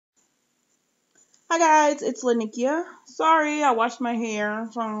Hi guys, it's Lanikia. Sorry, I washed my hair,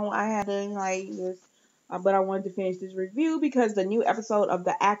 so I had to like this. But I wanted to finish this review because the new episode of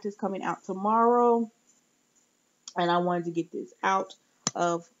The Act is coming out tomorrow, and I wanted to get this out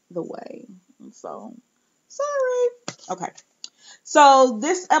of the way. So, sorry. Okay. So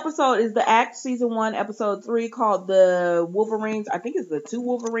this episode is The Act season 1, episode 3, called The Wolverines. I think it's the two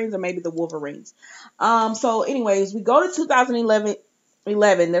Wolverines or maybe the Wolverines. So anyways, we go to 2011.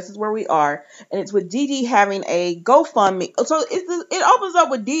 This is where we are, and it's with Dee Dee having a GoFundMe. So it opens up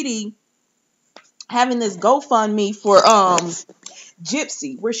with Dee Dee having this GoFundMe for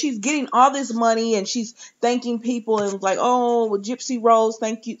Gypsy, where she's getting all this money and she's thanking people and like, oh, well, Gypsy Rose,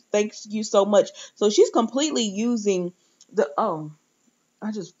 thanks you so much. So she's completely using the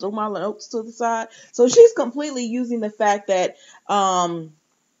I just threw my notes to the side. So she's completely using the fact that of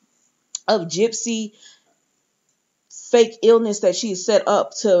Gypsy fake illness that she set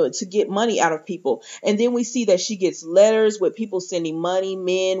up to get money out of people. And then we see that she gets letters with people sending money,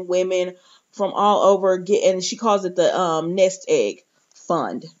 men, women from all over, and she calls it the nest egg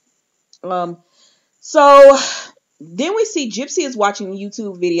fund. Um so then we see Gypsy is watching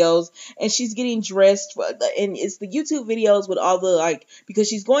YouTube videos and she's getting dressed and it's the YouTube videos with all the like, because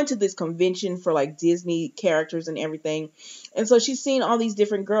she's going to this convention for like Disney characters and everything. And so she's seeing all these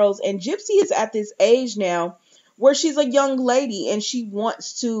different girls, and Gypsy is at this age now where she's a young lady and she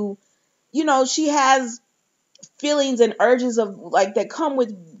wants to, she has feelings and urges of like that come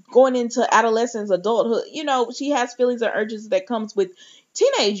with going into adolescence, adulthood. She has feelings and urges that comes with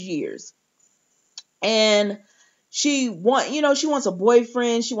teenage years. And she wants a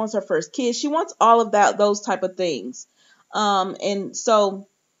boyfriend, she wants her first kiss, she wants all of that, those type of things. And so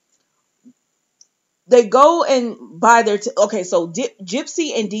they go and buy their okay, so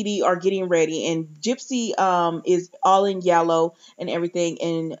Gypsy and Dee Dee are getting ready, and Gypsy is all in yellow and everything,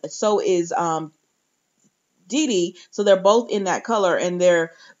 and so is Dee Dee, so they're both in that color, and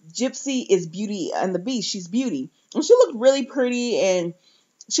their Gypsy is Beauty and the Beast, she's Beauty, and she looked really pretty, and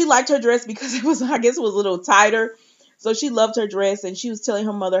she liked her dress because it was, I guess it was a little tighter. So she loved her dress, and she was telling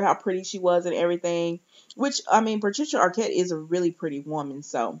her mother how pretty she was and everything. Which, I mean, Patricia Arquette is a really pretty woman,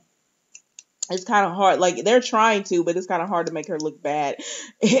 so it's kind of hard. Like, they're trying to, but it's kind of hard to make her look bad,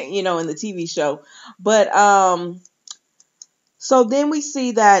 in the TV show. But, so then we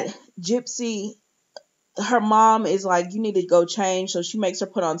see that Gypsy, her mom is like, you need to go change, so she makes her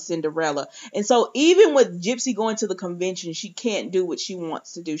put on Cinderella. And so even with Gypsy going to the convention, she can't do what she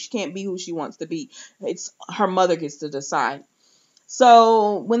wants to do. She can't be who she wants to be. It's her mother gets to decide.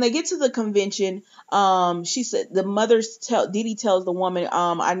 So when they get to the convention, she said the Dee Dee tells the woman,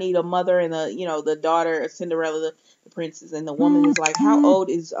 I need a mother and the daughter of Cinderella, the princess, and the woman is like, how old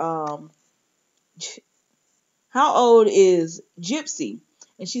is Gypsy?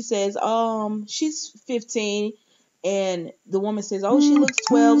 And she says, she's 15. And the woman says, oh, she looks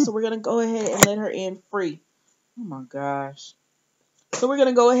 12, so we're going to go ahead and let her in free. Oh my gosh. So we're going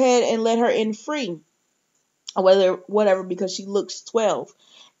to go ahead and let her in free. Or whatever, because she looks 12.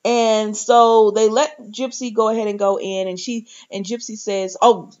 And so they let Gypsy go ahead and go in, and Gypsy says,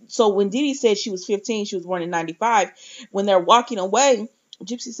 oh, so when Dee Dee said she was 15, she was born in 95. When they're walking away,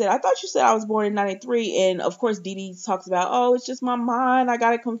 Gypsy said, I thought you said I was born in 93. And of course, Dee Dee talks about, oh, it's just my mind. I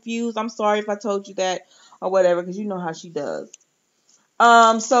got it confused. I'm sorry if I told you that or whatever, because you know how she does.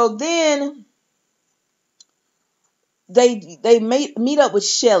 So then they meet up with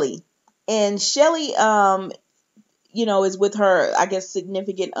Shelly, and Shelly, is with her, I guess,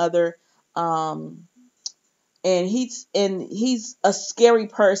 significant other, and he's a scary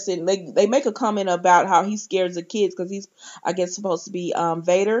person. They make a comment about how he scares the kids because he's, I guess, supposed to be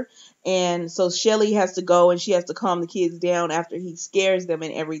Vader, and so Shelly has to go and she has to calm the kids down after he scares them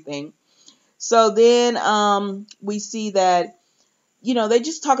and everything. So then we see that they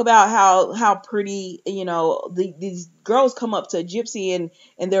just talk about how pretty these girls come up to Gypsy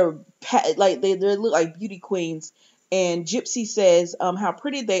and they're like they look like beauty queens, and Gypsy says how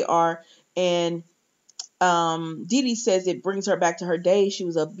pretty they are, and Dee Dee says it brings her back to her days. She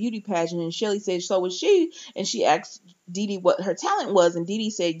was a beauty pageant, and Shelly says so was she, and she asked Dee Dee what her talent was, and Dee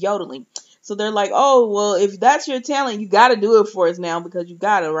Dee said yodeling. So they're like, oh, well, if that's your talent, you got to do it for us now because you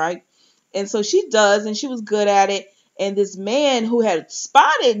got it, right? And so she does, and she was good at it. And this man who had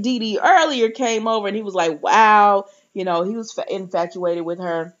spotted Dee Dee earlier came over, and he was like, wow, he was infatuated with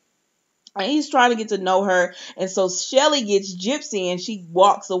her. And he's trying to get to know her. And so Shelly gets Gypsy and she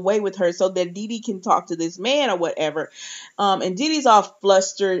walks away with her so that Dee Dee can talk to this man or whatever. And Dee Dee's all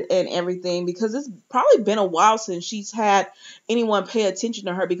flustered and everything because it's probably been a while since she's had anyone pay attention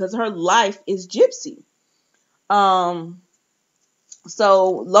to her because her life is Gypsy. So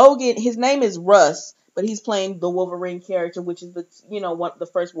Logan, his name is Russ, but he's playing the Wolverine character, which is the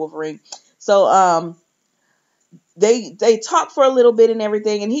first Wolverine. So they talk for a little bit and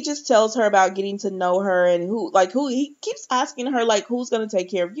everything, and he just tells her about getting to know her, and who he keeps asking her, like, who's gonna take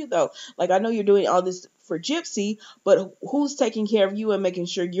care of you though? Like, I know you're doing all this for Gypsy, but who's taking care of you and making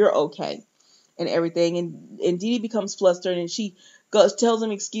sure you're okay and everything? And Dee Dee becomes flustered, and she tells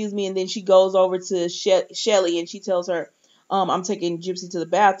him excuse me, and then she goes over to Shelly, and she tells her, I'm taking Gypsy to the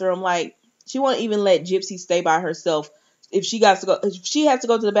bathroom. Like, she won't even let Gypsy stay by herself. If she has to go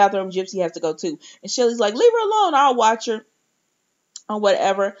to the bathroom, Gypsy has to go too. And Shelly's like, leave her alone, I'll watch her or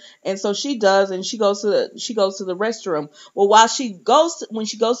whatever. And so she does, and she goes to the restroom. Well, when she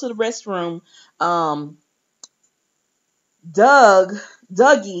goes to the restroom, Doug,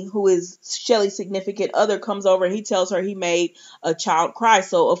 Dougie, who is Shelly's significant other, comes over, and he tells her he made a child cry.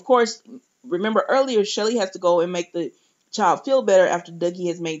 So, of course, remember earlier, Shelly has to go and make the child feel better after Dougie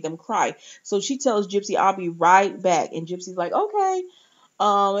has made them cry. So she tells Gypsy, I'll be right back. And Gypsy's like, okay.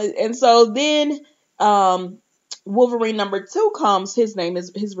 And so then Wolverine number 2 comes. His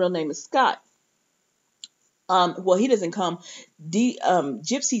real name is Scott. Well, he doesn't come.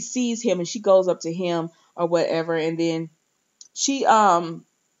 Gypsy sees him, and she goes up to him or whatever, and then she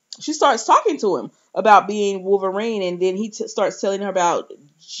starts talking to him about being Wolverine, and then he starts telling her about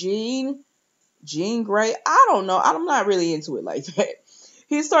Jean Grey. I don't know. I'm not really into it like that.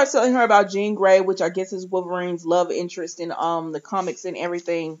 He starts telling her about Jean Grey, which I guess is Wolverine's love interest in the comics and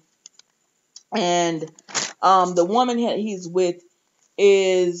everything. And the woman he's with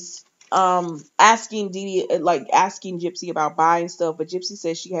is asking Dee Dee, like asking Gypsy about buying stuff, but Gypsy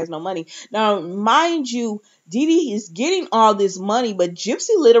says she has no money. Now, mind you, Dee Dee is getting all this money, but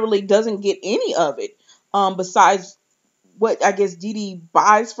Gypsy literally doesn't get any of it. Besides what I guess Dee Dee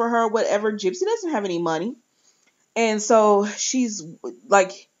buys for her, whatever. Gypsy doesn't have any money. And so she's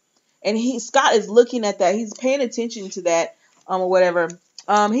like, and Scott is looking at that. He's paying attention to that, or whatever.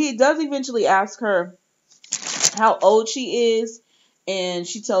 He does eventually ask her how old she is, and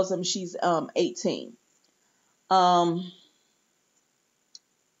she tells him she's 18. So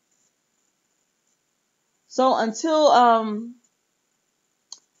until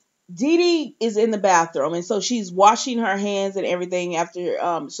Dee Dee is in the bathroom, and so she's washing her hands and everything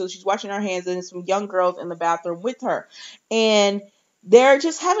after, so she's washing her hands, and some young girls in the bathroom with her, and they're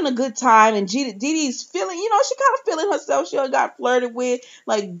just having a good time, and Dee Dee's feeling, she kind of feeling herself. She got flirted with,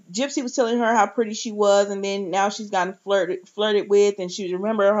 like Gypsy was telling her how pretty she was, and then now she's gotten flirted with, and she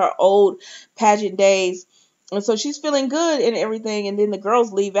remember her old pageant days, and so she's feeling good and everything, and then the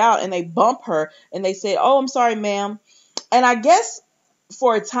girls leave out, and they bump her, and they say, oh, I'm sorry, ma'am, and I guess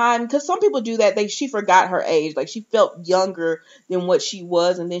for a time, because some people do that, she forgot her age, like she felt younger than what she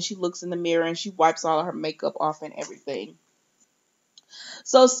was, and then she looks in the mirror and she wipes all of her makeup off and everything.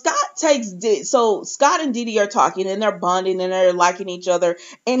 So Scott and Dee Dee are talking, and they're bonding, and they're liking each other,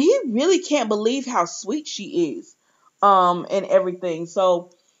 and he really can't believe how sweet she is, and everything.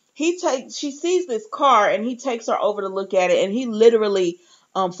 So she sees this car, and he takes her over to look at it, and he literally,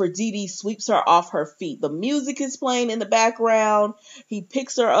 for Dee Dee, sweeps her off her feet. The music is playing in the background. He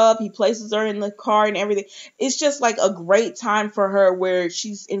picks her up. He places her in the car and everything. It's just like a great time for her, where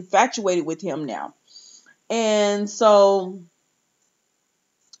she's infatuated with him now. And so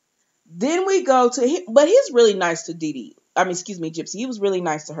then we go to, but he's really nice to Dee Dee. Gypsy. He was really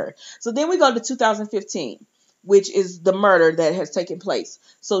nice to her. So then we go to 2015, which is the murder that has taken place.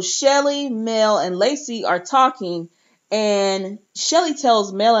 So Shelly, Mel, and Lacey are talking, and Shelly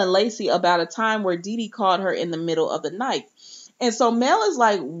tells Mel and Lacey about a time where Dee Dee called her in the middle of the night. And so Mel is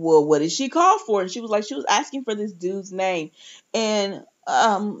like, well, what did she call for? And she was like, she was asking for this dude's name. And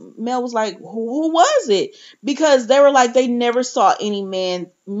Mel was like, who was it? Because they were like, they never saw any men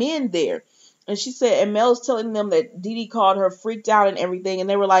there. And she said, and Mel's telling them that Dee Dee called her freaked out and everything. And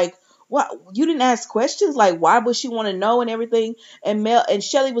they were like, what? You didn't ask questions? Like, why would she want to know and everything? And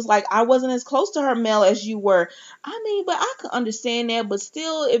Shelly was like, I wasn't as close to her, Mel, as you were. I mean, but I could understand that. But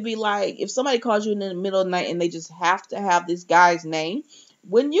still, it'd be like, if somebody calls you in the middle of the night and they just have to have this guy's name,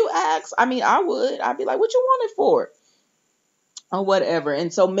 wouldn't you ask? I mean, I would. I'd be like, what you want it for? Or whatever.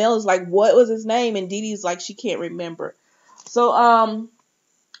 And so Mel is like, what was his name? And Dee Dee's like, she can't remember. So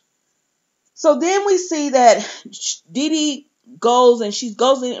then we see that Dee Dee goes in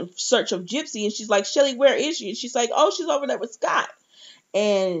search of Gypsy, and she's like, Shelly, where is she? And she's like, oh, she's over there with Scott.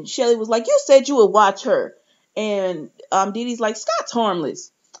 And Shelly was like, you said you would watch her. And Dee Dee's like, Scott's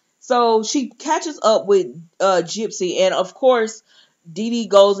harmless. So she catches up with Gypsy, and of course Dee Dee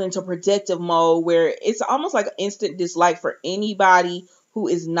goes into protective mode, where it's almost like an instant dislike for anybody who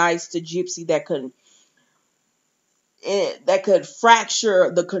is nice to Gypsy that could. that could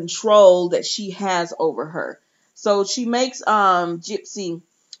fracture the control that she has over her. So she makes Gypsy,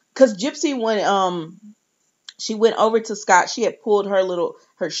 because Gypsy, when she went over to Scott, she had pulled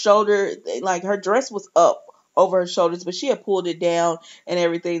her shoulder, like her dress was up over her shoulders, but she had pulled it down and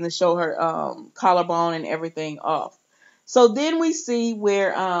everything to show her collarbone and everything off. So then we see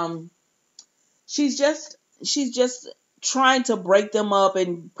where she's just trying to break them up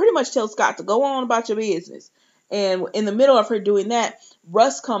and pretty much tell Scott to go on about your business. And in the middle of her doing that,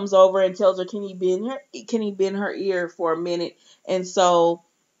 Russ comes over and tells her, can he bend her ear for a minute? And so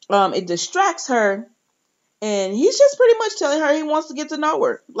it distracts her, and he's just pretty much telling her he wants to get to know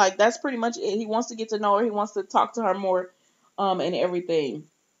her. Like, that's pretty much it. He wants to get to know her. He wants to talk to her more, and everything.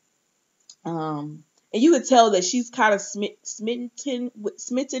 And you could tell that she's kind of smitten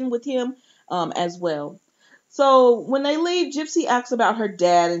with him, as well. So when they leave, Gypsy asks about her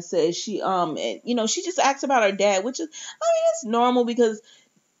dad and says she just asks about her dad, which is, I mean, it's normal because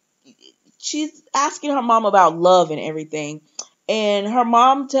she's asking her mom about love and everything. And her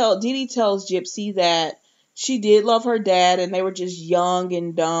mom Dee Dee tells Gypsy that she did love her dad and they were just young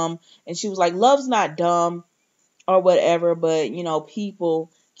and dumb. And she was like, love's not dumb or whatever, but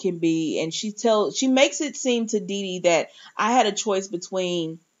people can be. And she makes it seem to Dee Dee that I had a choice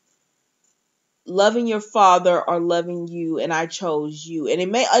between loving your father or loving you, and I chose you. And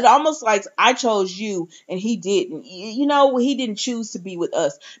it almost like I chose you and he didn't. He didn't choose to be with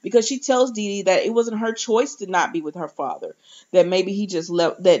us, because she tells Dee Dee that it wasn't her choice to not be with her father, that maybe he just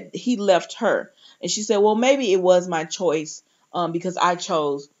left her. And she said, well, maybe it was my choice, because I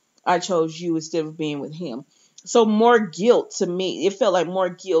chose you instead of being with him. So more guilt to me. It felt like more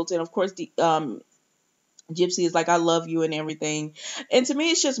guilt. And of course, Gypsy is like, I love you and everything. And to me,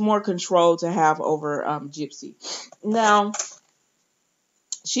 it's just more control to have over Gypsy. Now,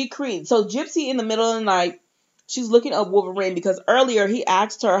 so Gypsy, in the middle of the night, she's looking up Wolverine, because earlier he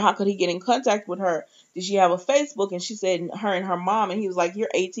asked her how could he get in contact with her. Did she have a Facebook? And she said her and her mom. And he was like, you're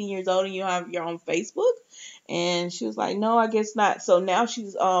 18 years old and you have your own Facebook? And she was like, no, I guess not. So now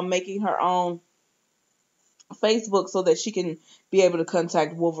she's making her own Facebook so that she can be able to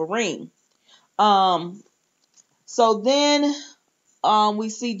contact Wolverine. So then we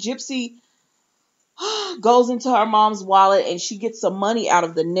see Gypsy goes into her mom's wallet and she gets some money out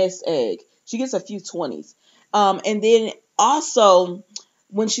of the nest egg. She gets a few 20s. And then also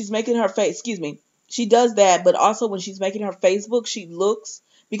when she's making her she does that, but also when she's making her Facebook, she looks,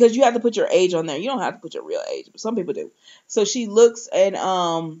 because you have to put your age on there. You don't have to put your real age, but some people do. So she looks and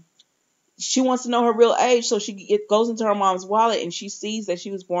she wants to know her real age, so she goes into her mom's wallet and she sees that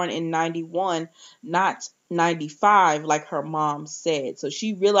she was born in 91, not 95 like her mom said. So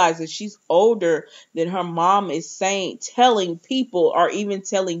she realizes she's older than her mom is telling people, or even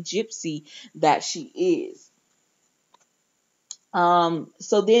telling Gypsy that she is.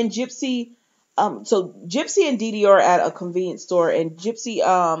 So then Gypsy and Dee Dee are at a convenience store, and Dee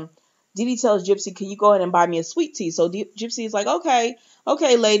Dee tells Gypsy, can you go ahead and buy me a sweet tea? So Gypsy is like, okay,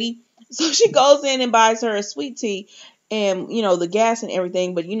 lady. So she goes in and buys her a sweet tea and, the gas and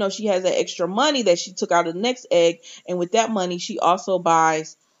everything. But, she has that extra money that she took out of the next egg. And with that money, she also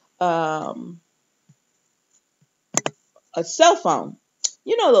buys a cell phone.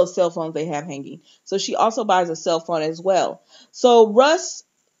 Those cell phones they have hanging. So she also buys a cell phone as well. So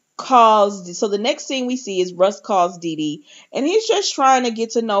the next thing we see is Russ calls Dee Dee. And he's just trying to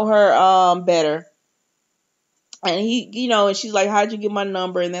get to know her better. And and she's like, how'd you get my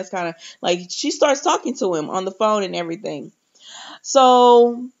number? And that's kind of like, she starts talking to him on the phone and everything.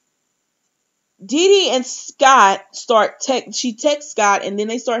 So Dee Dee and Scott she texts Scott, and then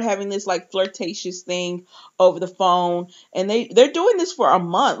they start having this like flirtatious thing over the phone. And they're doing this for a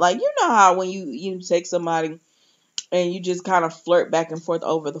month. Like, how when you text somebody and you just kind of flirt back and forth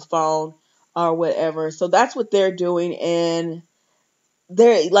over the phone or whatever. So that's what they're doing. And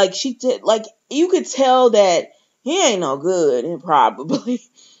they're like, you could tell that he ain't no good, and probably,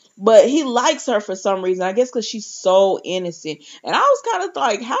 but he likes her for some reason. I guess because she's so innocent. And I was kind of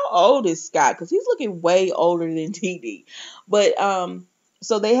like, how old is Scott? Because he's looking way older than Dee Dee. But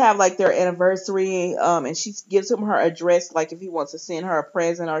so they have like their anniversary, and she gives him her address, like if he wants to send her a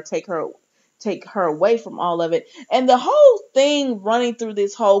present or take her away from all of it. And the whole thing running through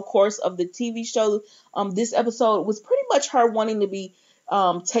this whole course of the TV show, this episode was pretty much her wanting to be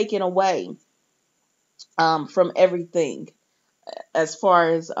taken away from everything, as far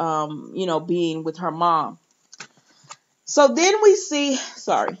as being with her mom. So then we see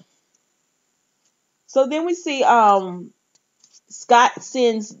Scott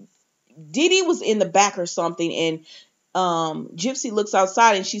sends Dee Dee was in the back or something, and Gypsy looks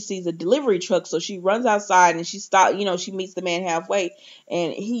outside and she sees a delivery truck, so she runs outside and she meets the man halfway,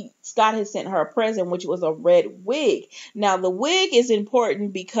 and Scott has sent her a present, which was a red wig. Now the wig is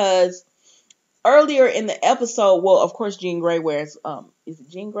important because earlier in the episode, well, of course, Jean Grey wears, is it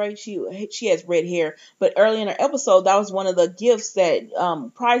Jean Grey? She has red hair, but early in her episode, that was one of the gifts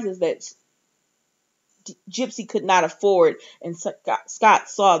prizes that Gypsy could not afford, and Scott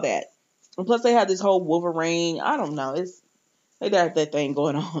saw that. And plus, they had this whole Wolverine. I don't know. They got that thing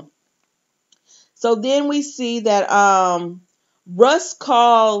going on. So then we see that Russ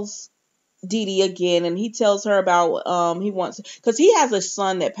calls Dee Dee again, and he tells her about he wants, because he has a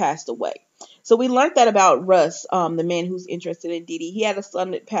son that passed away. So we learned that about Russ, the man who's interested in Dee Dee. He had a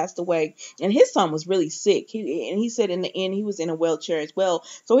son that passed away, and his son was really sick. He said in the end he was in a wheelchair as well.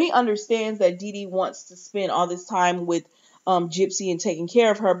 So he understands that Dee Dee wants to spend all this time with Gypsy and taking care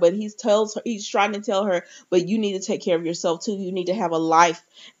of her, but he's trying to tell her, but you need to take care of yourself too. You need to have a life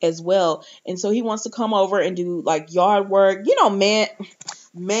as well. And so he wants to come over and do like yard work,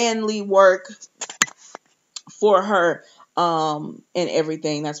 manly work for her, and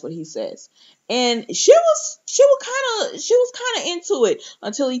everything. That's what he says. And she was kind of into it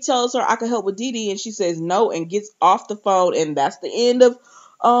until he tells her, I can help with Dee Dee, and she says no and gets off the phone, and that's the end of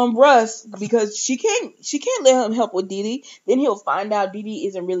Russ, because she can't let him help with Dee Dee. Then he'll find out Dee Dee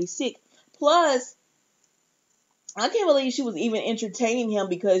isn't really sick. Plus, I can't believe she was even entertaining him,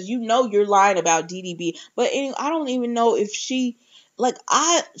 because you're lying about Dee Dee. But I don't even know if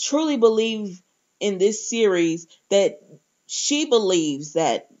I truly believe in this series that she believes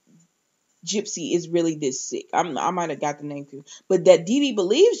that Gypsy is really this sick. I might have got the name too, but that Dee Dee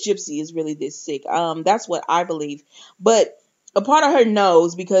believes Gypsy is really this sick. That's what I believe. But a part of her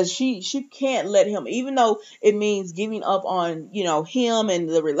knows, because she can't let him, even though it means giving up on him and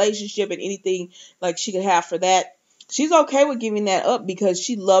the relationship and anything like she could have for that. She's okay with giving that up because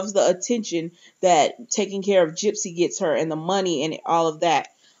she loves the attention that taking care of Gypsy gets her, and the money and all of that.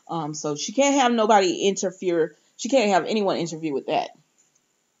 So she can't have nobody interfere. She can't have anyone interfere with that.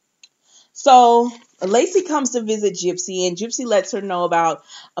 So Lacey comes to visit Gypsy, and Gypsy lets her know about,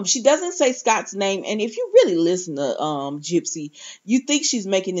 she doesn't say Scott's name. And if you really listen to Gypsy, you think she's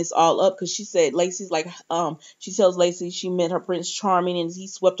making this all up, because she said Lacey's like, she tells Lacey she met her Prince Charming and he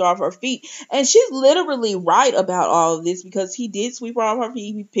swept her off her feet. And she's literally right about all of this, because he did sweep her off her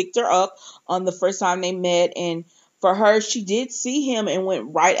feet. He picked her up on the first time they met, and for her, she did see him and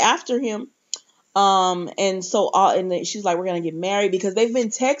went right after him. And she's like, we're gonna get married, because they've been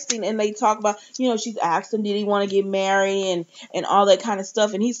texting and they talk about, she's asked him, did he want to get married and all that kind of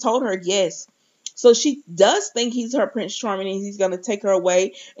stuff, and he's told her yes. So she does think he's her Prince Charming and he's gonna take her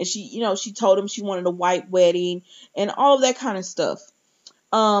away. And she told him she wanted a white wedding and all of that kind of stuff.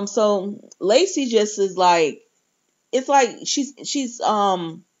 So Lacey just is like, it's like she's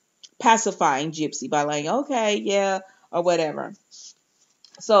pacifying Gypsy by like, okay, yeah, or whatever.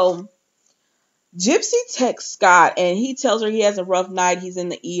 So Gypsy texts Scott, and he tells her he has a rough night. He's in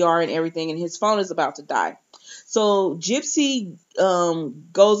the ER and everything, and his phone is about to die. So Gypsy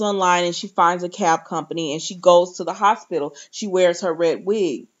goes online, and she finds a cab company, and she goes to the hospital. She wears her red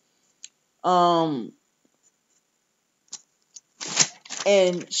wig. And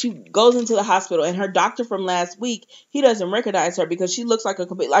she goes into the hospital, and her doctor from last week, he doesn't recognize her because she looks like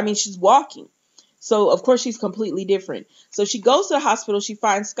she's walking. So, of course, she's completely different. So she goes to the hospital. She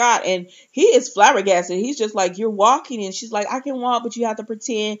finds Scott, and he is flabbergasted. He's just like, you're walking. And she's like, I can walk, but you have to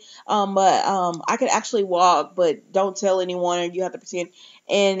pretend. But I can actually walk, but don't tell anyone, and you have to pretend.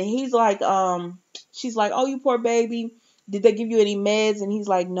 And he's like, she's like, oh, you poor baby. Did they give you any meds? And he's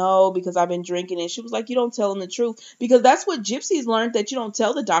like, no, because I've been drinking. And she was like, you don't tell them the truth. Because that's what Gypsy's learned, that you don't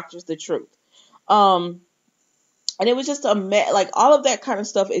tell the doctors the truth. And it was just a mess. Like, all of that kind of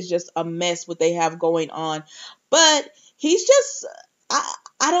stuff is just a mess what they have going on. But he's just,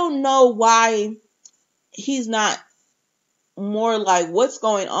 I don't know why he's not more like, what's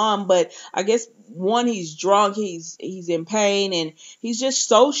going on? But I guess, one, he's drunk, he's in pain, and he's just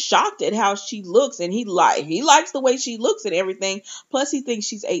so shocked at how she looks. And he likes the way she looks and everything. Plus, he thinks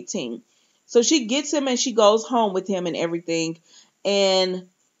she's 18. So she gets him and she goes home with him and everything. And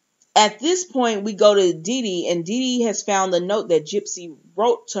at this point, we go to Dee Dee, and Dee Dee has found the note that Gypsy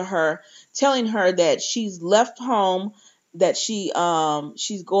wrote to her, telling her that she's left home, that she's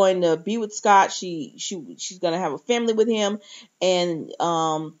going to be with Scott. She's going to have a family with him, and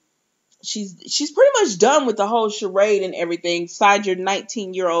she's pretty much done with the whole charade and everything. Side your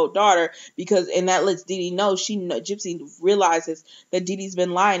 19-year-old daughter, and that lets Dee Dee know Gypsy realizes that Dee Dee's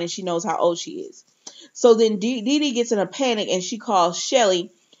been lying, and she knows how old she is. So then Dee Dee gets in a panic, and she calls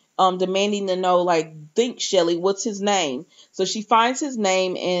Shelly. demanding to know, like, think Shelly, what's his name? So she finds his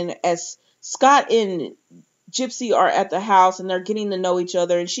name, and as Scott and Gypsy are at the house and they're getting to know each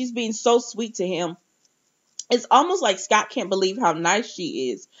other, and she's being so sweet to him. It's almost like Scott can't believe how nice she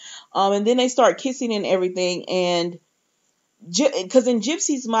is. And then they start kissing and everything, and because in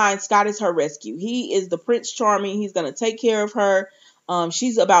Gypsy's mind, Scott is her rescue. He is the Prince Charming. He's gonna take care of her.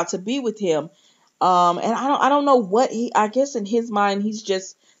 She's about to be with him. And I don't know what I guess in his mind, he's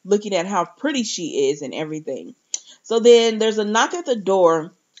just looking at how pretty she is and everything. So then there's a knock at the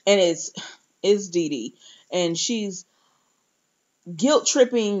door, and it's Dee Dee, and she's guilt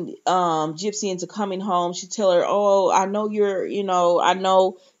tripping Gypsy into coming home. She tell her, "Oh, I know I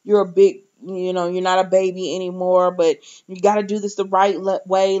know you're a big, you're not a baby anymore, but you got to do this the right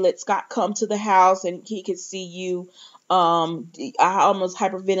way. Let Scott come to the house and he can see you. I almost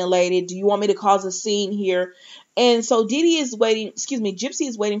hyperventilated. Do you want me to cause a scene here?" And so Dee Dee is waiting. Excuse me, Gypsy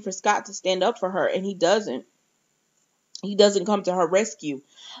is waiting for Scott to stand up for her, and he doesn't. He doesn't come to her rescue.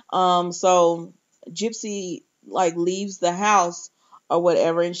 So Gypsy like leaves the house or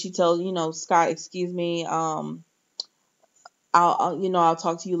whatever, and she tells Scott, "Excuse me, I'll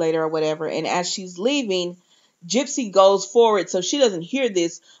talk to you later or whatever." And as she's leaving, Gypsy goes forward, so she doesn't hear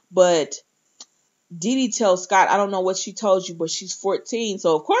this, but Dee Dee tells Scott, "I don't know what she told you, but she's 14."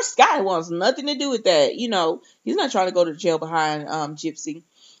 So of course Scott wants nothing to do with that. He's not trying to go to jail behind Gypsy.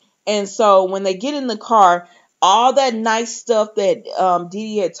 And so when they get in the car, all that nice stuff that Dee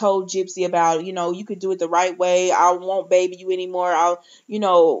Dee had told Gypsy about, you could do it the right way. I won't baby you anymore.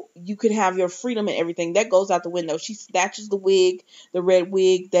 You could have your freedom and everything. That goes out the window. She snatches the wig, the red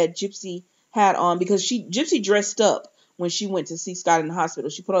wig that Gypsy had on, because Gypsy dressed up when she went to see Scott in the hospital.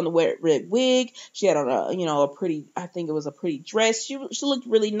 She put on the red wig. She had on a pretty, I think it was a pretty dress. She looked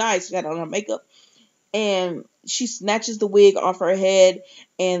really nice. She had on her makeup. And she snatches the wig off her head,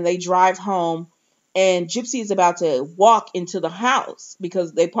 and they drive home. And Gypsy is about to walk into the house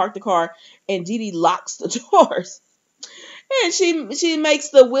because they parked the car, and Dee Dee locks the doors. And she makes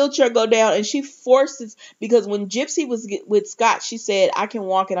the wheelchair go down, and she forces, because when Gypsy was with Scott, she said, "I can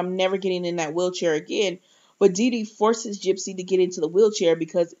walk and I'm never getting in that wheelchair again." But Dee Dee forces Gypsy to get into the wheelchair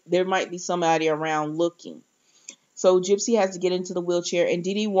because there might be somebody around looking. So Gypsy has to get into the wheelchair, and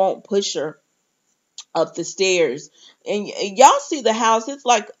Dee Dee won't push her up the stairs. And y'all see the house. It's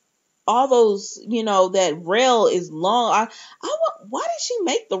like all those, that rail is long. Why did she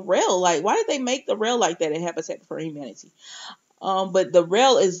make the rail? Like, why did they make the rail like that in Habitat for Humanity? But the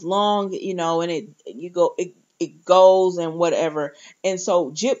rail is long, and it goes and whatever. And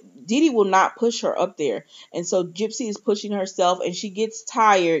so Dee Dee will not push her up there. And so Gypsy is pushing herself, and she gets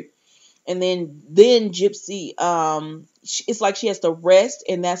tired. And then Gypsy, it's like she has to rest,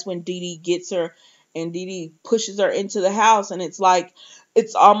 and that's when Dee Dee gets her, and Dee Dee pushes her into the house, and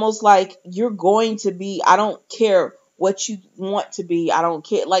it's almost like you're going to be, I don't care what you want to be, I don't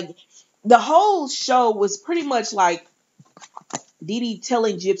care. Like, the whole show was pretty much like Dee Dee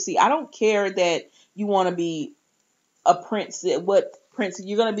telling Gypsy, "I don't care that you want to be a prince, what prince,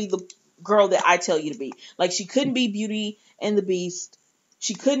 you're going to be the girl that I tell you to be." Like, she couldn't be Beauty and the Beast.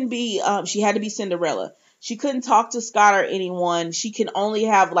 She couldn't be, she had to be Cinderella. She couldn't talk to Scott or anyone. She can only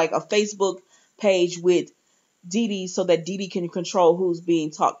have like a Facebook page with Dee Dee so that Dee Dee can control who's being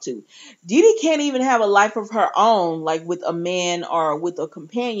talked to. Dee Dee can't even have a life of her own, like with a man or with a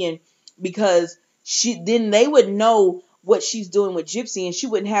companion, because then they would know what she's doing with Gypsy, and she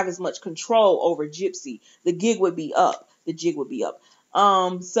wouldn't have as much control over Gypsy. The gig would be up. The jig would be up.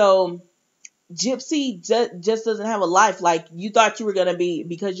 So Gypsy just doesn't have a life. Like, you thought you were going to be,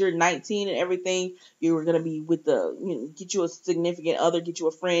 because you're 19 and everything, you were going to be with get you a significant other, get you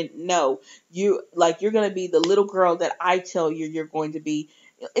a friend. No, you're going to be the little girl that I tell you you're going to be.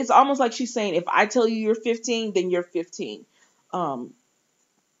 It's almost like she's saying, if I tell you you're 15, then you're 15.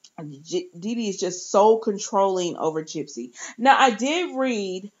 Dee Dee is just so controlling over Gypsy. Now, I did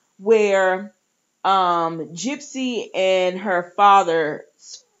read where Gypsy and her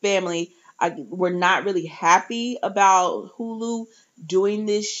father's family were not really happy about Hulu doing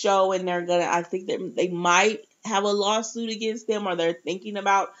this show, and I think that they might have a lawsuit against them, or they're thinking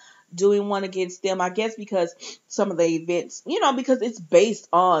about doing one against them, I guess, because some of the events, because it's based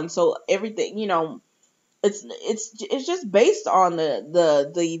on, so everything, it's just based on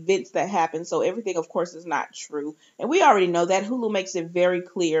the events that happen, so everything, of course, is not true, and we already know that. Hulu makes it very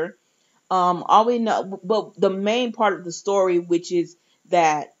clear. All we know, but the main part of the story, which is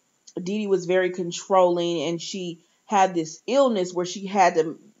that Dee Dee was very controlling, and she had this illness where she had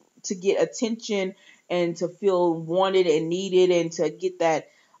to get attention and to feel wanted and needed, and to get that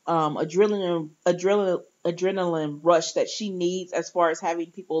adrenaline adrenaline rush that she needs, as far as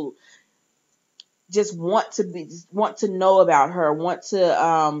having people just want to know about her, want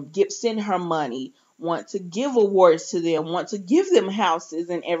to send her money, want to give awards to them, want to give them houses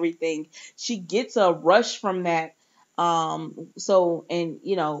and everything. She gets a rush from that. So, and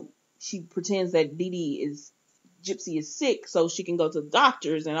she pretends that Dee Dee is Gypsy is sick so she can go to the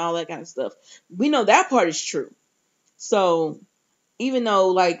doctors and all that kind of stuff. We know that part is true. So even though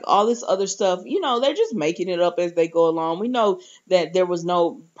like all this other stuff, they're just making it up as they go along. We know that there was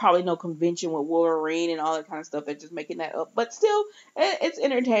probably no convention with Wolverine and all that kind of stuff. They're just making that up. But still, it's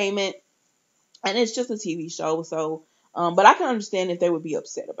entertainment and it's just a TV show. So, but I can understand if they would be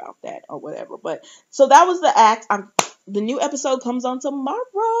upset about that or whatever. But so that was the act. The new episode comes on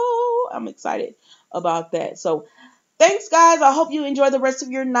tomorrow. I'm excited about that. So thanks, guys. I hope you enjoy the rest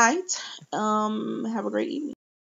of your night. Have a great evening.